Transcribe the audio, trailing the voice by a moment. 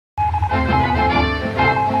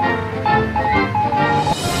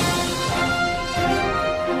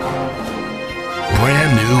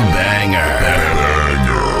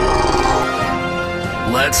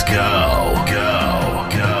Let's go. Go.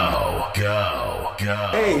 Go. Go. Go.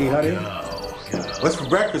 Hey, honey. What's for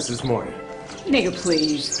breakfast this morning? Nigga,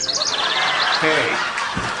 please. Hey,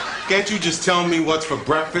 can't you just tell me what's for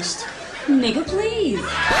breakfast? Nigga, please.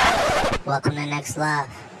 Welcome to Next Love.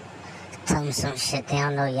 Tell me some shit they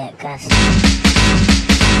don't know yet, Gus.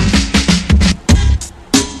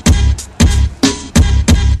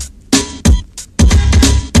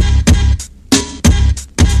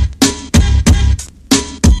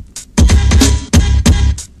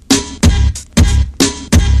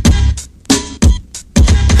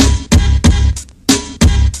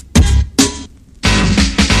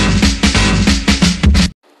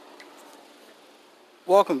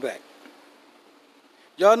 Welcome back.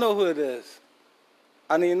 Y'all know who it is.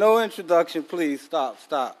 I need no introduction, please. Stop.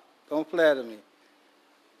 Don't flatter me.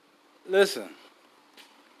 Listen,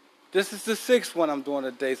 this is the sixth one I'm doing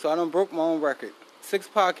today, so I done broke my own record. 6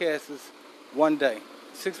 podcasts, one day.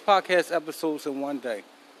 6 podcast episodes in one day.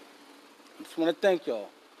 I just want to thank y'all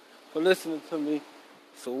for listening to me.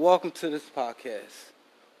 So welcome to this podcast.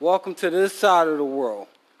 Welcome to this side of the world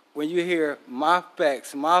when you hear my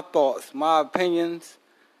facts, my thoughts, my opinions,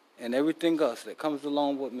 and everything else that comes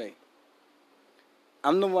along with me.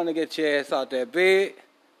 I'm the one to get your ass out that bed.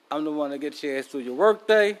 I'm the one to get your ass through your work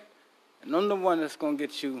day. And I'm the one that's going to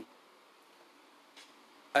get you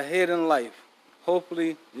ahead in life.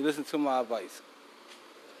 Hopefully, you listen to my advice.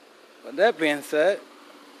 But that being said,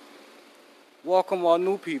 welcome all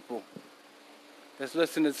new people that's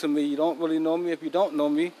listening to me. You don't really know me. If you don't know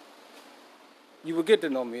me, you will get to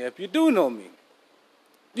know me. If you do know me,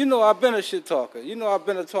 you know I've been a shit talker. You know I've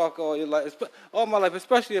been a talker all my life,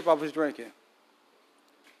 especially if I was drinking.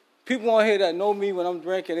 People on here that know me when I'm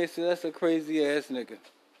drinking, they say that's a crazy ass nigga.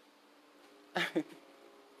 I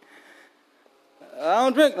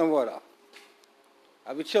don't drink no more though.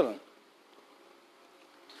 I be chilling.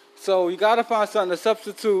 So you gotta find something to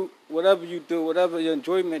substitute whatever you do, whatever your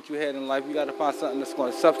enjoyment you had in life. You gotta find something that's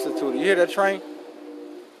going to substitute. You hear that train?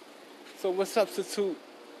 So what substitute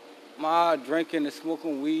my drinking and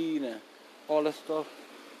smoking weed and all that stuff?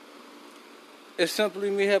 It's simply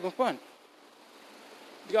me having fun.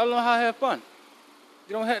 You gotta learn how to have fun.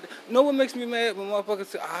 You don't have to. Know what makes me mad when motherfuckers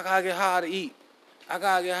say, I gotta get high to eat. I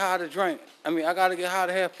gotta get high to drink. I gotta get high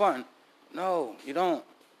to have fun. No, you don't.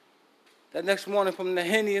 That next morning from the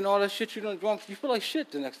Henny and all that shit you done drunk, you feel like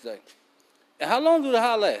shit the next day. And how long do the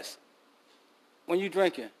high last when you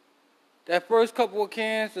drinking? That first couple of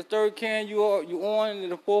cans, the third can you on,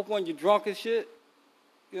 and the fourth one you drunk and shit.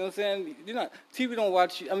 You know what I'm saying? TV don't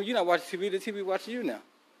watch you. You're not watching TV. The TV watching you now.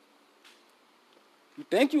 You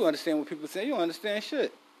think you understand what people say. You don't understand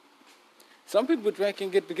shit. Some people drink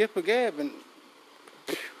and get the gift of gab and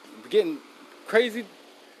getting crazy,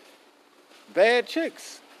 bad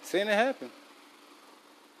chicks saying it happened.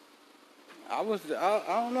 I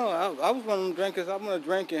don't know. I was one of them drinkers. I'm going to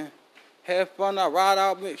drink and have fun. I ride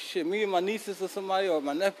out, me and my nieces or somebody or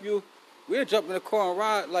my nephew, we'll jump in the car and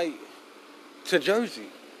ride like to Jersey,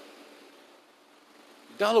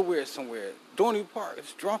 Delaware somewhere, Dorney Park.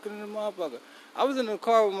 It's drunker than a motherfucker. I was in the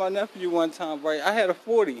car with my nephew one time, right? I had a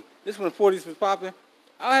 40. This when the 40s was popping.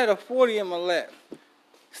 I had a 40 in my lap.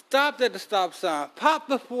 Stopped at the stop sign, popped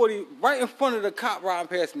the 40 right in front of the cop riding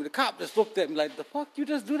past me. The cop just looked at me like, the fuck, you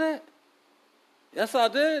just do that? Yes, I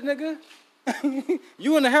did, nigga.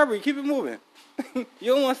 You in a hurry, keep it moving.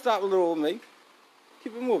 You don't want to stop a little old mate.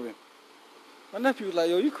 Keep it moving. My nephew was like,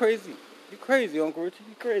 yo, you crazy. You crazy, Uncle Richard,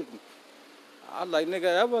 you crazy. I was like, nigga,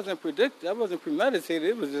 that wasn't predicted. That wasn't premeditated.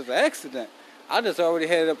 It was just an accident. I just already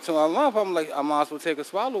had it up to my mouth. I'm like, I might as well take a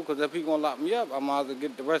swallow because if he going to lock me up, I might as well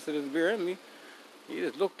get the rest of this beer in me. He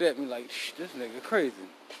just looked at me like, shh, this nigga crazy.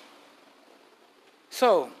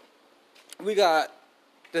 So, we got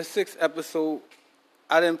the 6th episode.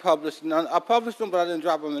 I didn't publish none. I published them, but I didn't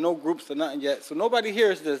drop them in no groups or nothing yet. So nobody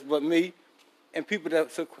hears this but me and people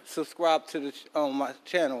that subscribe to my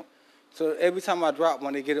channel. So every time I drop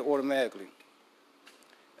one, they get it automatically.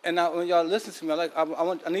 And now when y'all listen to me,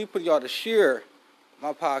 I need for y'all to share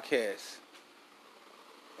my podcast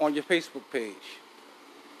on your Facebook page.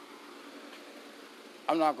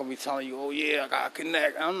 I'm not going to be telling you, oh, yeah, I got to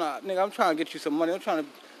connect. I'm not. Nigga, I'm trying to get you some money. I'm trying to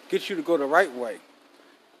get you to go the right way.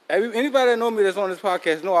 Anybody that know me that's on this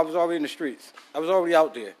podcast know I was already in the streets. I was already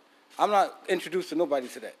out there. I'm not introducing nobody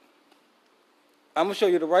to that. I'm going to show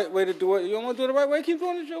you the right way to do it. You don't want to do it the right way? Keep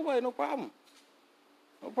doing it your way. No problem.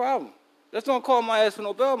 No problem. Just don't call my ass for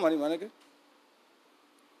no bail money, my nigga.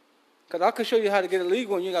 Because I can show you how to get it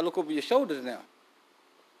legal and you got to look over your shoulders now.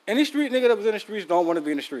 Any street nigga that was in the streets don't want to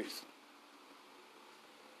be in the streets.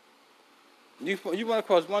 You run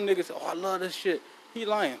across one nigga and say, oh, I love this shit. He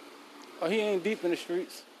lying. or he ain't deep in the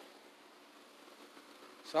streets.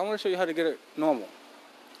 So I want to show you how to get it normal,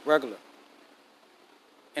 regular.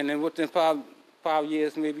 And then within five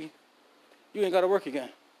years maybe, you ain't got to work again.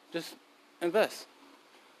 Just invest.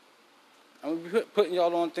 I'm going to be putting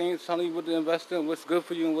y'all on things, telling you what to invest in, what's good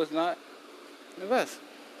for you and what's not. Invest.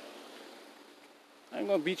 I ain't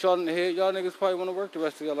going to beat y'all in the head. Y'all niggas probably want to work the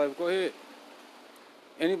rest of your life. Go ahead.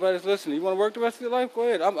 Anybody that's listening, you want to work the rest of your life? Go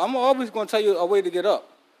ahead. I'm always going to tell you a way to get up,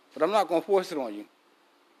 but I'm not going to force it on you.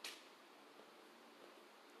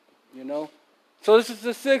 You know? So this is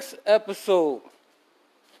the 6th episode.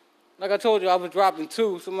 Like I told you, I was dropping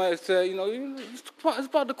 2. Somebody said, you know, it's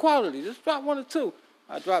about the quality. Just drop 1 or 2.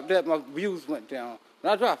 I dropped that, my views went down.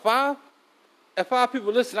 When I dropped 5, if 5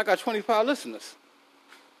 people listen, I got 25 listeners.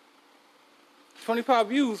 25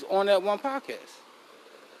 views on that one podcast.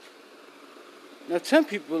 Now 10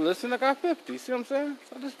 people listen, I got 50. See what I'm saying?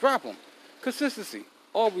 So I just drop them. Consistency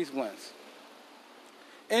always wins.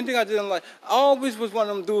 Anything I didn't like, I always was one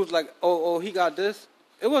of them dudes like, oh, he got this.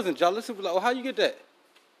 It wasn't jealous. It was like, oh, how you get that?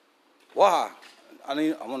 Why? I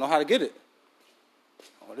want to know how to get it.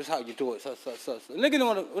 Oh, this is how you do it. Such.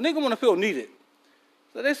 Nigga want to feel needed.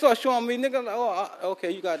 So they start showing me, nigga, like, oh,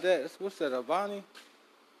 okay, you got that. What's that, Avani?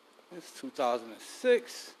 It's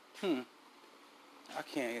 2006. I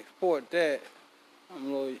can't afford that.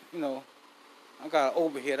 I'm really, I got an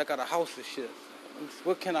overhead. I got a house and shit.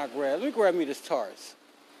 What can I grab? Let me grab me this Taurus.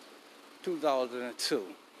 2002.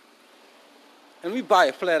 And we buy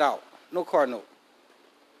it flat out. No car note.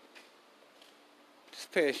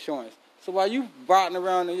 Just pay insurance. So while you botting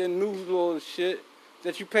around in your new little shit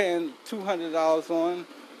that you paying $200 on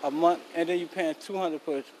a month, and then you paying $200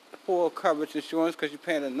 for full coverage insurance because you're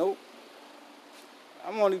paying a note,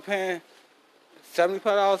 I'm only paying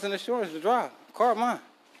 $75 in insurance to drive. Car mine.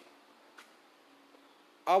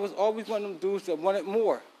 I was always one of them dudes that wanted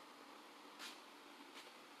more.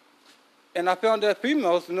 And I found that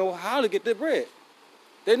females know how to get their bread.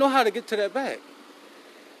 They know how to get to that bag.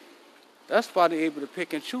 That's why they're able to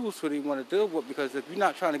pick and choose who they want to deal with, because if you're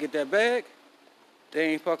not trying to get that bag,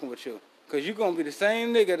 they ain't fucking with you. Because you're going to be the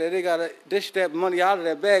same nigga that they got to dish that money out of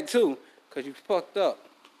that bag too, because you fucked up.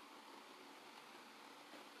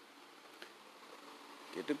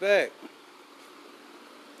 Get the bag.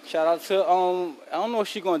 Shout out to, I don't know if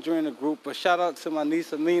she's going to join the group, but shout out to my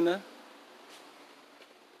niece Amina.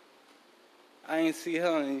 I ain't seen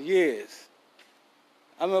her in years.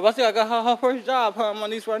 I mean, I think I got her first job, her and my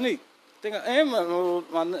niece Ranique. And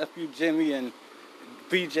my nephew Jimmy and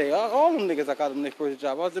BJ, all them niggas I got them their first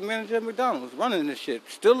job. I was the manager at McDonald's, running this shit,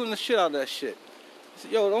 stealing the shit out of that shit. I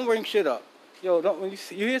said, yo, don't bring shit up. Yo, when you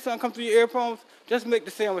hear something come through your earphones, just make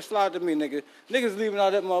the sandwich slide to me, nigga. Niggas leaving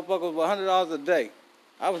out that motherfucker with $100 a day.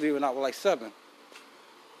 I was leaving out with like 7.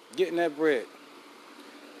 Getting that bread.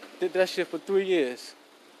 Did that shit for 3 years.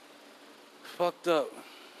 Fucked up.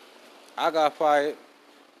 I got fired.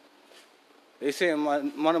 They saying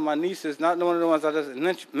one of my nieces, not one of the ones I just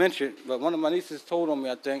mentioned, but one of my nieces told on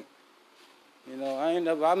me, I think. What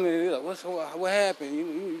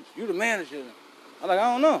happened? You the manager. I'm like,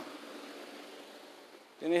 I don't know.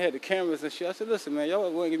 Then they had the cameras and shit. I said, listen, man,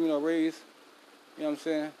 y'all wouldn't give me no raise. You know what I'm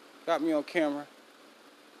saying? Got me on camera.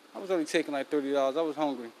 I was only taking like $30. I was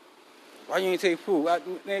hungry. Why you ain't take food?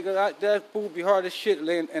 That food be hard as shit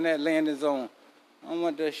in that landing zone. I don't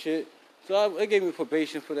want that shit. So they gave me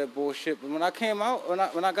probation for that bullshit. But when I came out,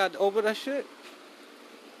 when I got over that shit,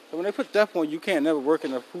 so when they put death on you, can't never work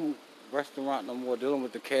in a food restaurant no more, dealing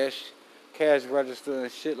with the cash register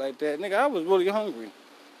and shit like that. Nigga, I was really hungry.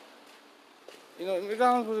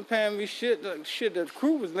 McDonald's wasn't paying me shit. The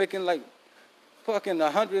crew was making like fucking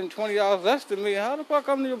 $120 less than me. How the fuck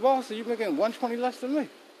I'm your boss and you making $120 less than me?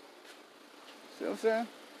 See what I'm saying?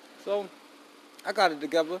 So, I got it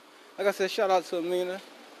together. Like I said, shout out to Amina.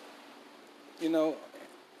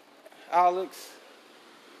 Alex,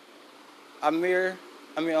 Amir,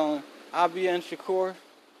 Abi and Shakur,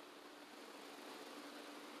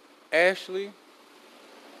 Ashley,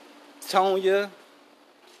 Tonya,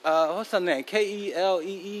 what's her name?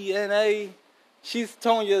 Keleena. She's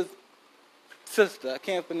Tonya's sister. I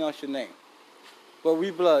can't pronounce your name. But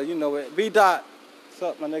we blood, you know it. B-Dot. What's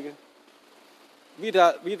up, my nigga?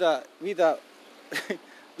 B-Dot.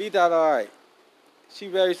 B-Dot, all right. She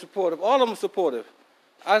very supportive. All of them are supportive.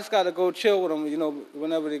 I just got to go chill with them,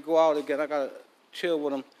 whenever they go out again. I got to chill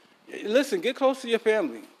with them. Listen, get close to your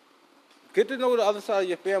family. Get to know the other side of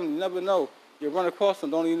your family. You never know. You run across them,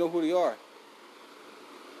 don't even know who they are.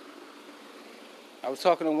 I was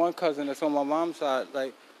talking to one cousin that's on my mom's side.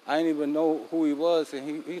 Like, I didn't even know who he was.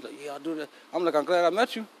 And he's like, yeah, I'll do that. I'm like, I'm glad I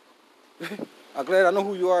met you. I'm glad I know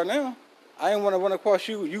who you are now. I didn't want to run across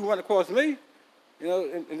you. You run across me. You know,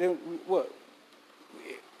 and then what?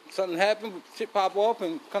 Something happened, shit pop off,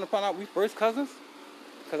 and kind of find out we first cousins?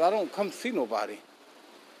 Because I don't come see nobody.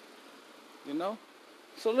 You know?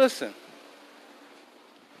 So listen.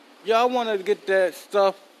 Y'all want to get that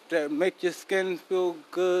stuff that make your skin feel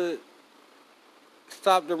good,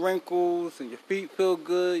 stop the wrinkles, and your feet feel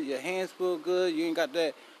good, your hands feel good. You ain't got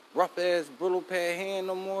that rough-ass, brittle-pad hand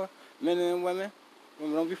no more, men and women.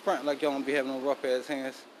 Women, don't be front like y'all don't be having no rough-ass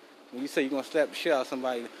hands. When you say you're going to slap the shit out of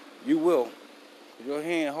somebody, you will. Your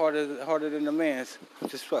hand harder than the man's. I'm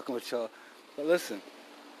just fucking with y'all. But listen,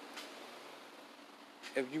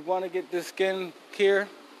 if you want to get this skin care,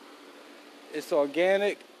 it's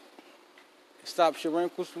organic. It stops your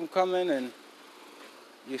wrinkles from coming, and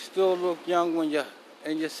you still look young when you're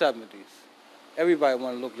in your 70s. Everybody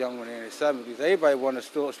want to look young when they're in their 70s. Everybody want to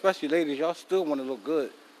still, especially ladies, y'all still want to look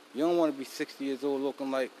good. You don't want to be 60 years old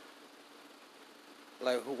looking like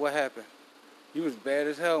what happened? You was bad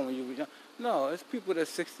as hell when you were young. No, it's people that's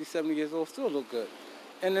 60, 70 years old still look good.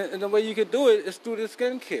 And the way you can do it is through the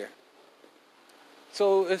skincare.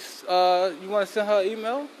 So it's you want to send her an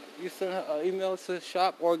email? You send her an email to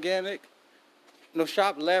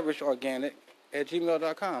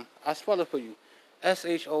shoplabishorganic@gmail.com. I spell it for you.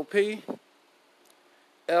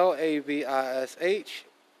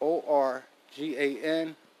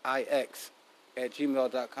 SHOPLABISHORGANIX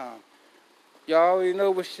 @gmail.com. Y'all already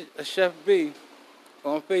know what Chef B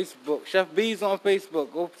on Facebook. Chef B's on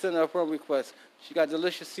Facebook. Go send her a friend request. She got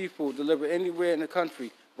delicious seafood delivered anywhere in the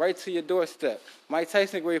country, right to your doorstep. Mike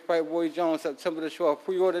Tyson great fight Roy Jones September the 12th.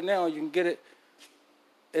 Pre-order now. You can get it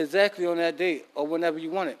exactly on that date or whenever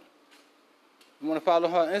you want it. You want to follow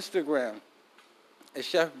her on Instagram. It's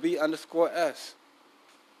Chef B_S.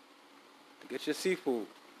 To get your seafood.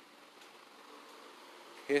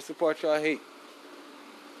 Here's the part y'all hate.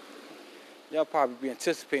 Y'all probably be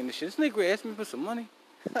anticipating this shit. This nigga asked me for some money.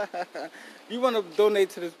 You want to donate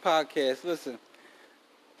to this podcast? Listen.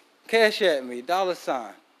 Cash at me.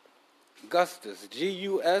 $. Gustus.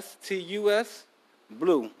 GUSTUS.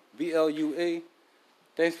 Blue. BLUE.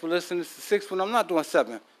 Thanks for listening. This is the 6th one. I'm not doing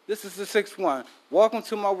 7. This is the 6th one. Welcome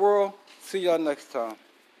to my world. See y'all next time.